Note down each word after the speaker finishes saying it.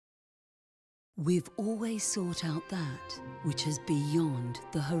We've always sought out that which is beyond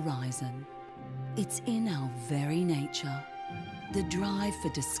the horizon. It's in our very nature, the drive for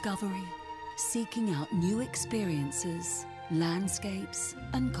discovery, seeking out new experiences, landscapes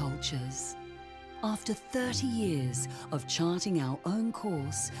and cultures. After 30 years of charting our own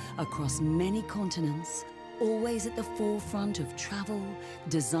course across many continents, always at the forefront of travel,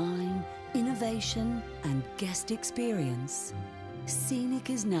 design, innovation and guest experience,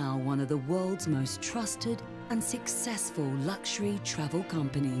 Scenic is now one of the world's most trusted and successful luxury travel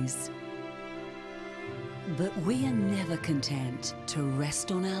companies. But we are never content to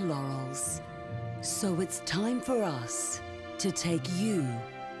rest on our laurels. So it's time for us to take you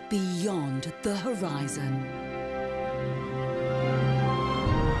beyond the horizon.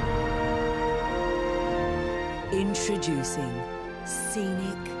 Introducing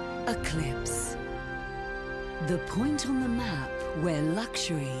Scenic Eclipse. The point on the map where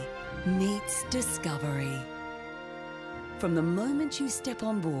luxury meets discovery. From the moment you step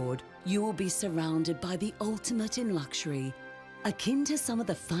on board, you will be surrounded by the ultimate in luxury. Akin to some of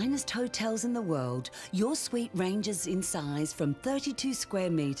the finest hotels in the world, your suite ranges in size from 32 square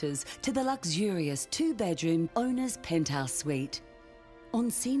meters to the luxurious 2-bedroom owner's penthouse suite.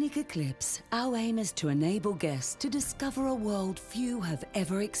 On Scenic Eclipse, our aim is to enable guests to discover a world few have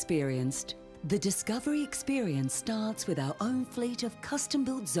ever experienced. The discovery experience starts with our own fleet of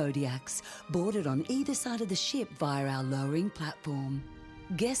custom-built zodiacs, boarded on either side of the ship via our lowering platform.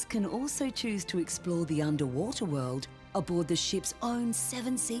 Guests can also choose to explore the underwater world aboard the ship's own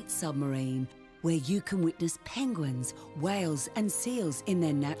 7-seat submarine, where you can witness penguins, whales and seals in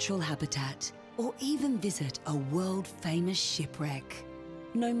their natural habitat, or even visit a world-famous shipwreck.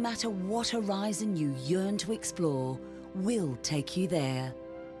 No matter what horizon you yearn to explore, we'll take you there,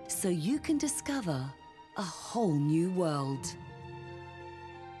 so you can discover a whole new world.